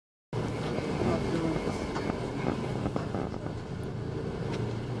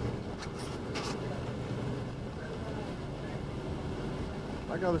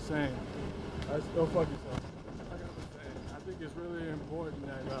like I was saying, go fuck yourself. Like I was saying, I think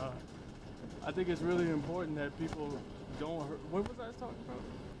it's really important that people don't. What was I talking about?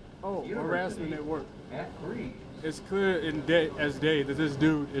 Oh, harassment at work. It's clear as day that this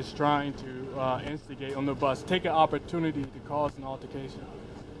dude is trying to instigate on the bus, take an opportunity to cause an altercation,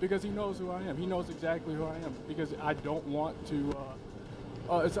 because he knows who I am. He knows exactly who I am. Because I don't want to.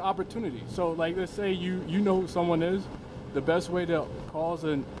 It's an opportunity. So, like, let's say you know who someone is. The best way to cause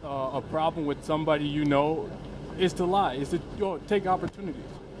a problem with somebody you know is to lie. Is to take opportunities.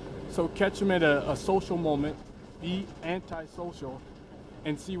 So catch him at a social moment, be antisocial,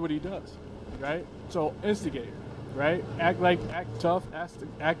 and see what he does, right? So instigate, right? Act tough,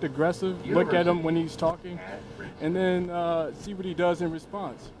 act aggressive. Look at him when he's talking, and then see what he does in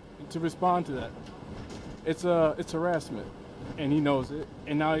response. To respond to that, it's harassment, and he knows it.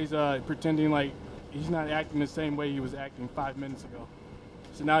 And now he's pretending like he's not acting the same way he was acting 5 minutes ago.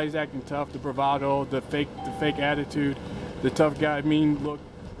 So now he's acting tough, the bravado, the fake attitude, the tough guy, mean look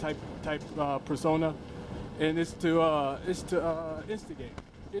type persona, and it's to instigate.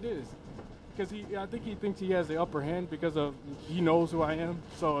 It is, because I think he thinks he has the upper hand because he knows who I am.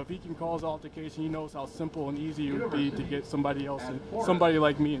 So if he can cause altercation, he knows how simple and easy it would be to get somebody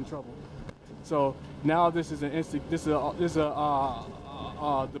like me in trouble. So now this is the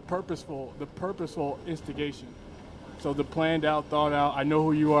purposeful instigation. So the planned out, thought out. I know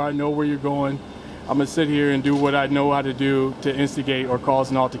who you are. I know where you're going. I'm gonna sit here and do what I know how to do to instigate or cause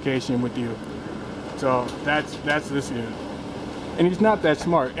an altercation with you. So that's this dude. And he's not that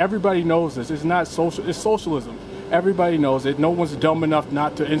smart. Everybody knows this. It's not social. It's socialism. Everybody knows it. No one's dumb enough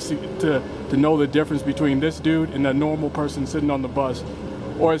not to know the difference between this dude and a normal person sitting on the bus.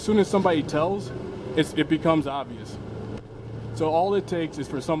 Or as soon as somebody tells, it becomes obvious. So all it takes is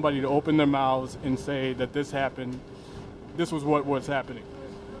for somebody to open their mouths and say that this happened. This was what was happening.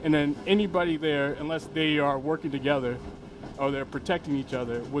 And then anybody there, unless they are working together or they're protecting each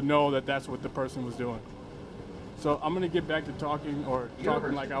other, would know that that's what the person was doing. So I'm going to get back to talking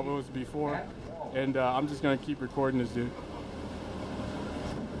like I was before, and I'm just going to keep recording this dude.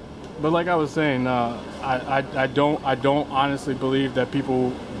 But like I was saying, I don't honestly believe that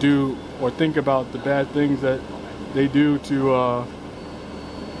people do or think about the bad things that they do to.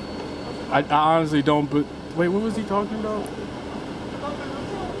 I honestly don't. But wait, what was he talking about?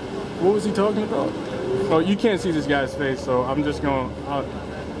 What was he talking about? Oh, you can't see this guy's face, so I'm just going to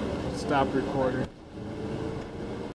stop recording.